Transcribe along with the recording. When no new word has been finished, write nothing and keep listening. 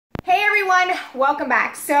everyone, welcome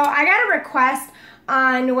back. So I got a request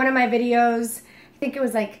on one of my videos. I think it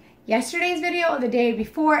was like yesterday's video or the day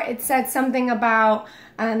before. It said something about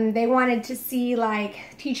they wanted to see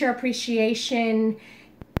like teacher appreciation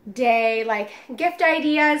day, like gift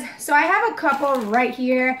ideas. So I have a couple right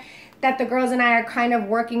here that the girls and I are kind of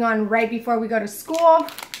working on right before we go to school.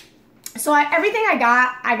 So everything I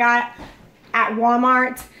got at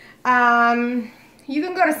Walmart. You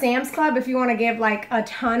can go to Sam's Club if you want to give like a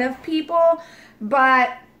ton of people,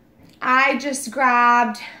 but I just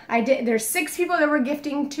grabbed, there's 6 people that we're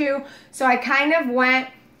gifting to, so I kind of went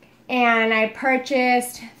and I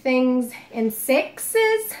purchased things in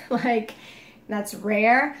 6s, like that's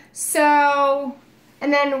rare. So,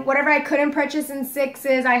 and then whatever I couldn't purchase in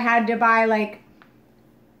 6s, I had to buy like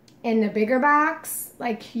in the bigger box.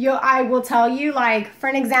 Like I will tell you, like for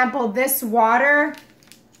an example, this water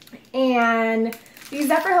and these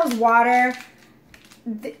Zephyrhills water,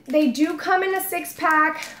 they do come in a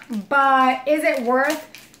 6-pack, but is it worth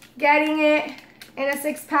getting it in a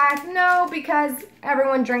 6-pack? No, because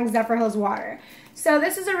everyone drinks Zephyrhills water. So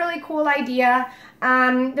this is a really cool idea.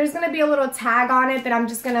 There's gonna be a little tag on it that I'm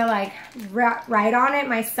just gonna like write on it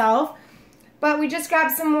myself. But we just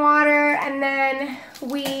grabbed some water, and then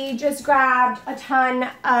we just grabbed a ton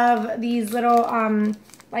of these little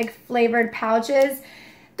like flavored pouches.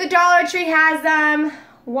 The Dollar Tree has them,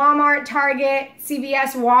 Walmart, Target,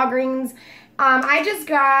 CVS, Walgreens. I just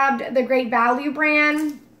grabbed the Great Value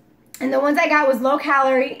brand, and the ones I got was low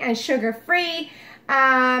calorie and sugar free.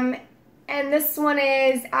 And this one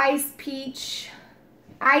is iced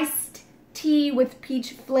tea with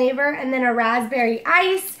peach flavor, and then a raspberry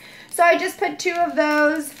ice. So I just put 2 of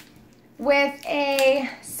those with a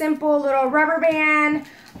simple little rubber band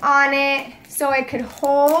on it so it could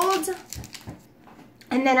hold.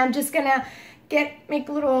 And then I'm just gonna make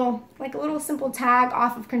a little simple tag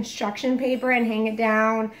off of construction paper and hang it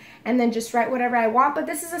down, and then just write whatever I want. But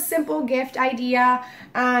this is a simple gift idea.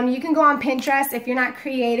 You can go on Pinterest if you're not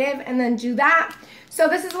creative and then do that. So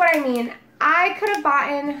this is what I mean. I could have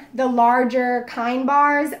bought the larger kind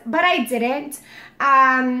bars, but I didn't.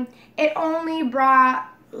 It only brought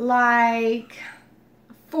like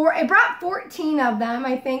it brought 14 of them,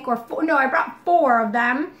 I think, no, I brought 4 of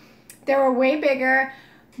them. They were way bigger,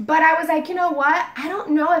 but I was like, you know what? I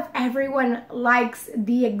don't know if everyone likes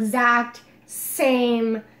the exact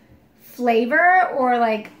same flavor, or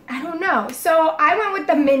like, I don't know. So I went with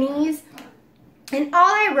the minis, and all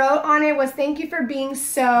I wrote on it was thank you for being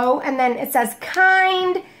so, and then it says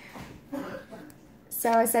kind.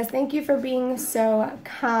 So it says thank you for being so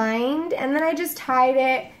kind, and then I just tied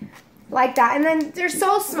it like that. And then they're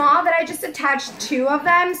so small that I just attached 2 of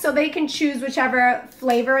them so they can choose whichever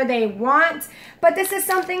flavor they want. But this is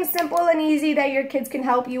something simple and easy that your kids can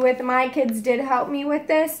help you with. My kids did help me with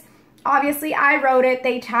this. Obviously, I wrote it,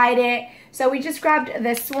 they tied it. So we just grabbed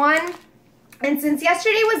this one. And since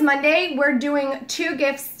yesterday was Monday, we're doing 2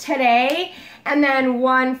 gifts today, and then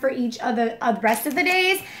 1 for each of the rest of the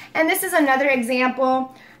days. And this is another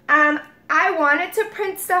example. I wanted to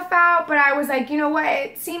print stuff out, but I was like, you know what,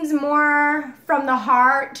 it seems more from the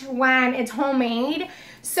heart when it's homemade.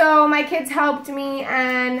 So my kids helped me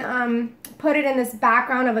and put it in this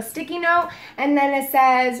background of a sticky note, and then it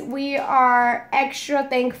says, we are extra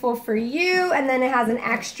thankful for you, and then it has an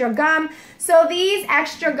extra gum. So these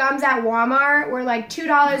extra gums at Walmart were like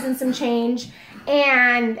 $2 and some change,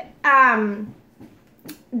 and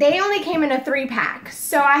they only came in a 3-pack,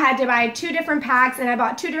 so I had to buy 2 different packs, and I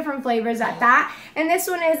bought 2 different flavors at that. And this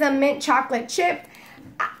one is a mint chocolate chip.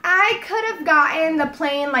 I could have gotten the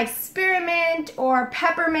plain like spearmint or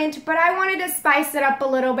peppermint, but I wanted to spice it up a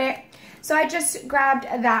little bit, so I just grabbed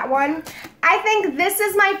that one. I think this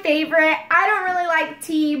is my favorite. I don't really like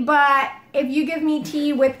tea, but if you give me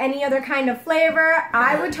tea with any other kind of flavor,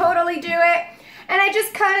 I would totally do it. And I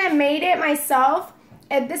just kind of made it myself.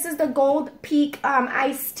 And this is the Gold Peak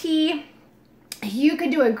iced tea. You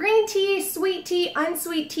could do a green tea, sweet tea,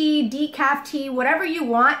 unsweet tea, decaf tea, whatever you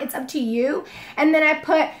want. It's up to you. And then I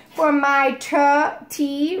put for my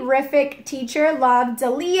terrific teacher, love,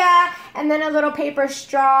 Dalia, and then a little paper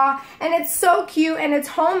straw. And it's so cute, and it's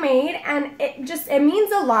homemade, and it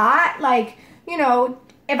means a lot. Like, you know,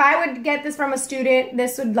 if I would get this from a student,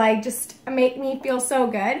 this would like just make me feel so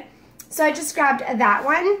good. So I just grabbed that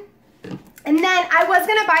one. And then I was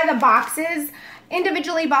gonna buy the boxes,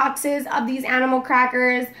 individually boxes of these animal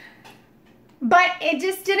crackers, but it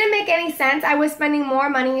just didn't make any sense. I was spending more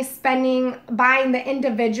money buying the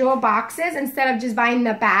individual boxes instead of just buying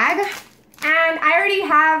the bag. And I already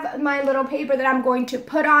have my little paper that I'm going to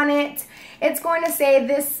put on it. It's going to say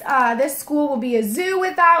this school will be a zoo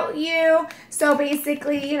without you. So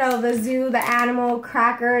basically, you know, the zoo, the animal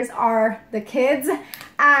crackers are the kids.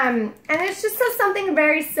 And it's just something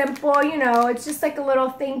very simple, you know, it's just like a little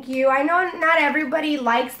thank you. I know not everybody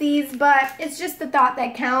likes these, but it's just the thought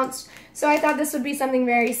that counts. So I thought this would be something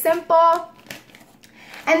very simple.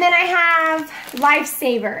 And then I have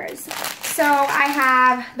Lifesavers. So I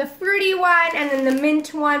have the fruity one and then the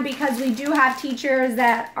mint one because we do have teachers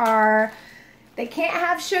that can't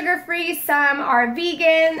have sugar-free. Some are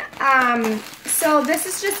vegan. So this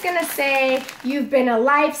is just gonna say you've been a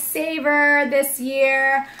lifesaver this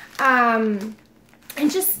year. And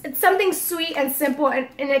just, it's something sweet and simple and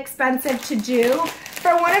inexpensive to do.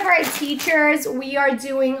 For one of our teachers, we are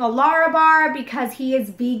doing a Larabar because he is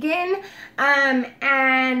vegan.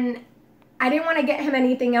 And I didn't want to get him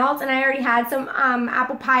anything else, and I already had some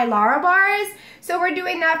apple pie Larabars. So we're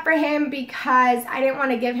doing that for him because I didn't want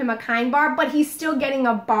to give him a kind bar, but he's still getting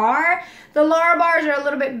a bar. The Larabars are a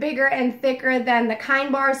little bit bigger and thicker than the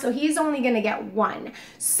kind bar, so he's only going to get one.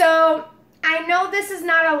 So I know this is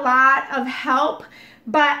not a lot of help,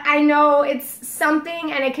 but I know it's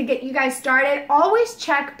something and it could get you guys started. Always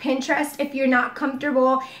check Pinterest if you're not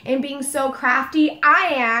comfortable in being so crafty. I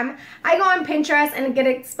am. I go on Pinterest and get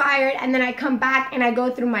inspired, and then I come back and I go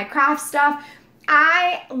through my craft stuff.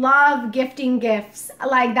 I love gifting gifts.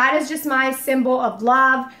 Like, that is just my symbol of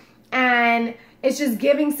love, and it's just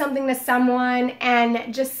giving something to someone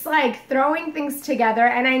and just like throwing things together.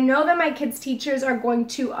 And I know that my kids' teachers are going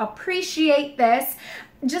to appreciate this.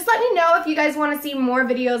 Just let me know if you guys want to see more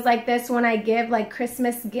videos like this when I give like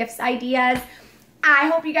Christmas gifts ideas. I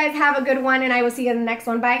hope you guys have a good one, and I will see you in the next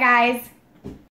one. Bye, guys.